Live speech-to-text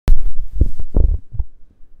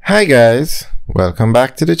Hi guys, welcome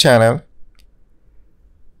back to the channel.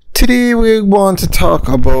 Today we want to talk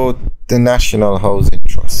about the National Housing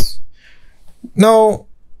Trust. Now,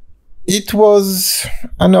 it was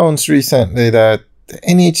announced recently that the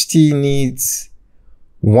NHT needs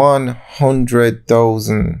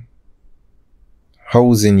 100,000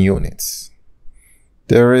 housing units.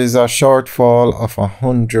 There is a shortfall of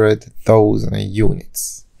 100,000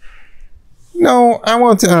 units. Now, I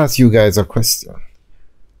want to ask you guys a question.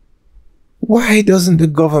 Why doesn't the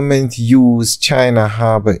government use China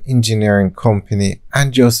Harbour Engineering Company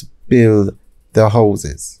and just build the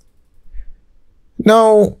houses?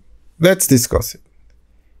 Now, let's discuss it.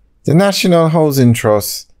 The National Housing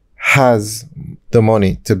Trust has the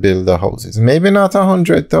money to build the houses. Maybe not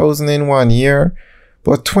 100,000 in 1 year,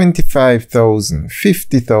 but 25,000,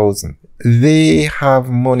 50,000. They have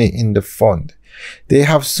money in the fund. They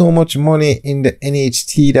have so much money in the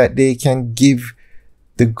NHT that they can give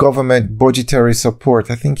the government budgetary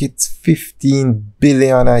support. I think it's 15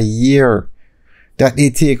 billion a year that they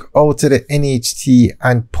take out of the NHT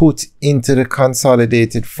and put into the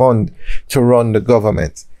consolidated fund to run the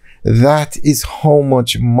government. That is how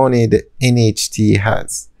much money the NHT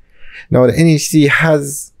has. Now, the NHT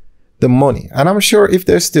has the money, and I'm sure if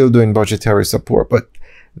they're still doing budgetary support, but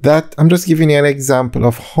that I'm just giving you an example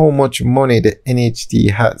of how much money the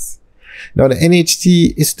NHT has. Now, the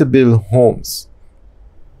NHT is to build homes.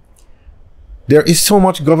 There is so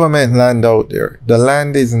much government land out there. The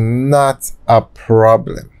land is not a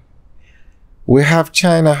problem. We have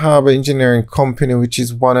China Harbour Engineering Company, which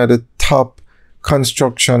is one of the top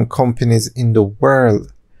construction companies in the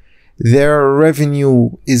world. Their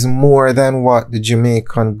revenue is more than what the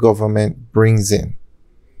Jamaican government brings in.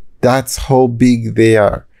 That's how big they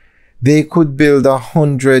are. They could build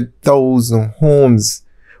 100,000 homes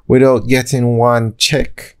without getting one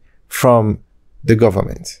check from the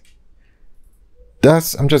government.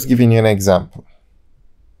 I'm just giving you an example.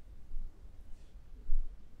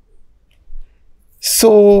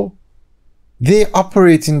 So they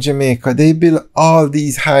operate in Jamaica. They build all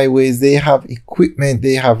these highways. They have equipment.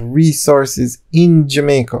 They have resources in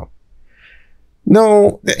Jamaica.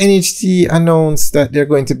 Now, the NHT announced that they're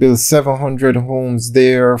going to build 700 homes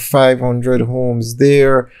there, 500 homes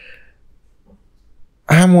there.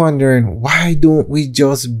 I'm wondering, why don't we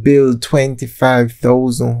just build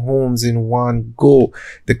 25,000 homes in one go?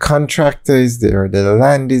 The contractor is there, the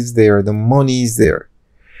land is there, the money is there.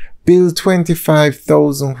 Build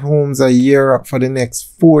 25,000 homes a year for the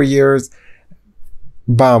next 4 years.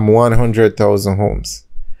 Bam, 100,000 homes.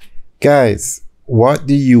 Guys, what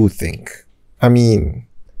do you think? I mean,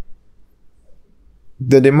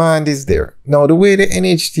 the demand is there. Now, the way the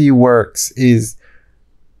NHT works is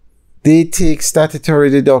they take statutory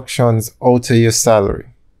deductions out of your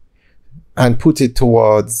salary and put it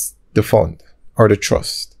towards the fund or the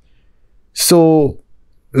trust. So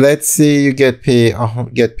let's say you get paid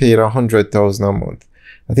 100,000 a month.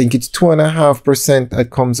 I think it's 2.5% that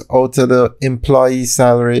comes out of the employee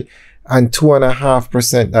salary and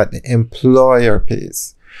 2.5% that the employer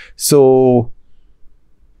pays. So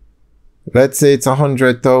let's say it's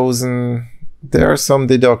 100,000. There are some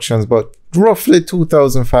deductions, but roughly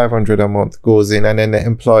 2,500 a month goes in, and then the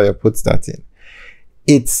employer puts that in.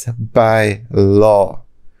 It's by law.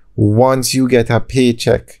 Once you get a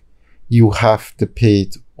paycheck, you have to pay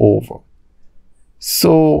it over.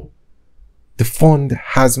 So the fund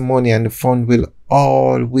has money, and the fund will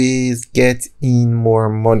always get in more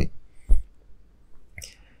money.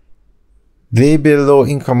 They build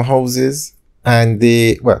low-income houses, and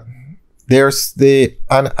they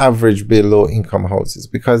on average build low-income houses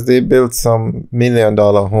because they built some $1 million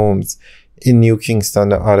homes in New Kingston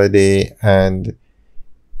the other day, and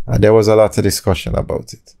there was a lot of discussion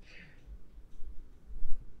about it.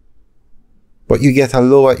 But you get a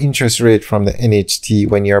lower interest rate from the NHT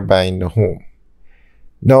when you're buying the home.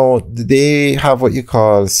 Now, they have what you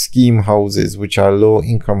call scheme houses, which are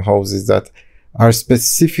low-income houses that are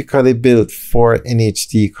specifically built for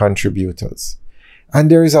NHT contributors. And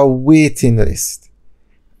there is a waiting list.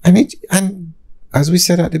 And as we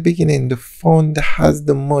said at the beginning, the fund has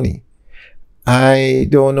the money. I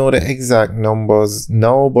don't know the exact numbers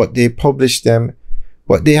now, but they publish them.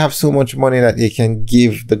 But they have so much money that they can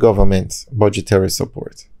give the government budgetary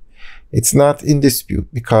support. It's not in dispute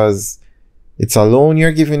because it's a loan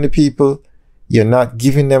you're giving the people. You're not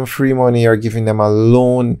giving them free money. You're giving them a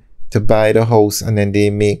loan to buy the house, and then they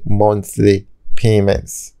make monthly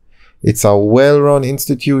payments. It's a well-run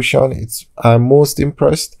institution. I'm most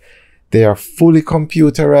impressed. They are fully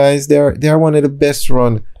computerized. They are one of the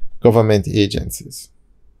best-run government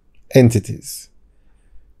entities.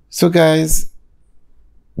 So guys,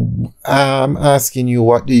 I'm asking you,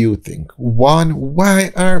 what do you think? One,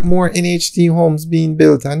 why aren't more NHT homes being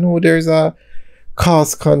built? I know there's a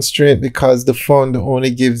cost constraint because the fund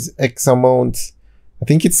only gives X amount. I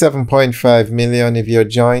think it's 7.5 million. If you're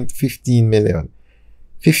joint, 15 million.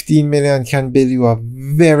 15 million can build you a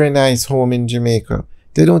very nice home in Jamaica.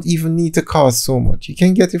 They don't even need to cost so much. You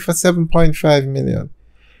can get it for 7.5 million.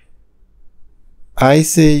 I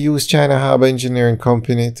say use China Harbour Engineering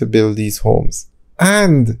Company to build these homes.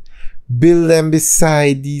 And build them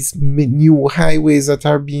beside these new highways that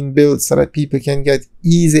are being built so that people can get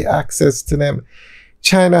easy access to them.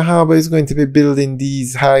 China Harbour is going to be building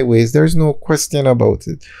these highways. There's no question about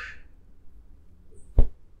it.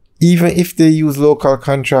 Even if they use local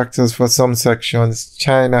contractors for some sections,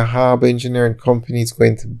 China Harbour Engineering Company is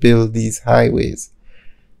going to build these highways.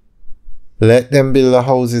 Let them build the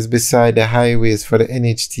houses beside the highways for the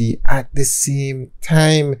NHT at the same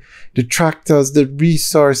time. The tractors, the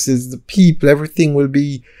resources, the people, everything will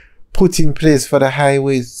be put in place for the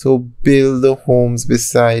highways. So build the homes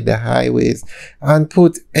beside the highways and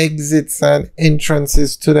put exits and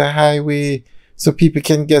entrances to the highway so people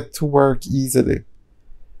can get to work easily.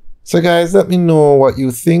 So guys, let me know what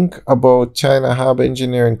you think about China Harbour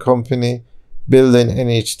Engineering Company building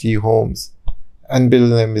NHT homes and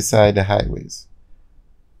building them beside the highways.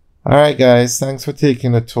 Alright guys, thanks for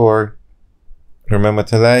taking a tour. Remember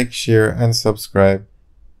to like, share and subscribe.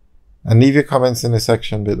 And leave your comments in the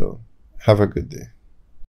section below. Have a good day.